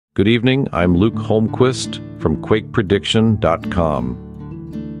Good evening, I'm Luke Holmquist from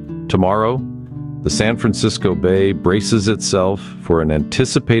QuakePrediction.com. Tomorrow, the San Francisco Bay braces itself for an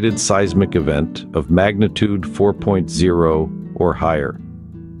anticipated seismic event of magnitude 4.0 or higher.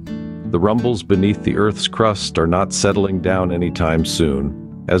 The rumbles beneath the Earth's crust are not settling down anytime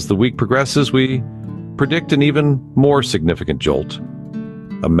soon. As the week progresses, we predict an even more significant jolt,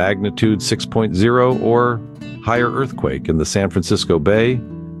 a magnitude 6.0 or higher earthquake in the San Francisco Bay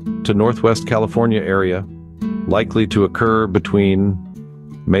to Northwest California area, likely to occur between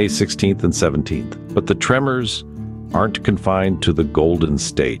May 16th and 17th. But the tremors aren't confined to the Golden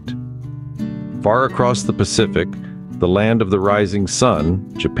State. Far across the Pacific, the land of the rising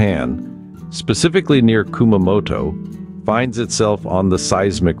sun, Japan, specifically near Kumamoto, finds itself on the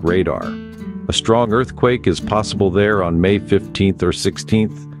seismic radar. A strong earthquake is possible there on May 15th or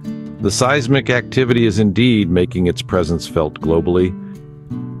 16th. The seismic activity is indeed making its presence felt globally,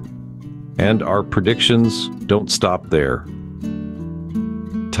 and our predictions don't stop there.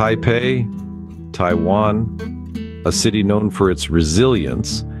 Taipei, Taiwan, a city known for its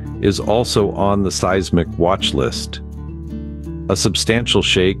resilience, is also on the seismic watch list. A substantial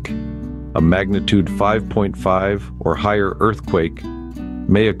shake, a magnitude 5.5 or higher earthquake,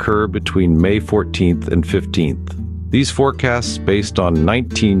 may occur between May 14th and 15th. These forecasts, based on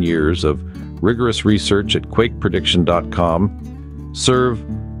 19 years of rigorous research at QuakePrediction.com, serve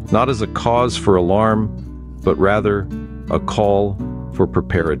not as a cause for alarm, but rather a call for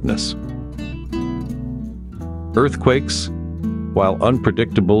preparedness. Earthquakes, while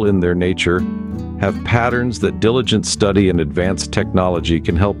unpredictable in their nature, have patterns that diligent study and advanced technology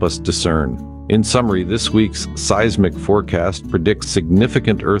can help us discern. In summary, this week's seismic forecast predicts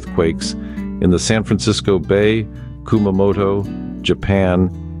significant earthquakes in the San Francisco Bay, Kumamoto, Japan,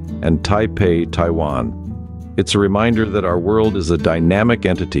 and Taipei, Taiwan. It's a reminder that our world is a dynamic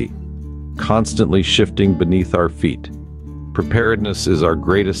entity, constantly shifting beneath our feet. Preparedness is our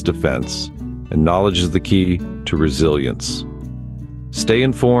greatest defense, and knowledge is the key to resilience. Stay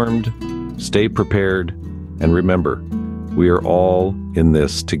informed, stay prepared, and remember, we are all in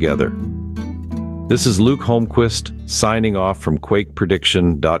this together. This is Luke Holmquist signing off from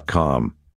QuakePrediction.com.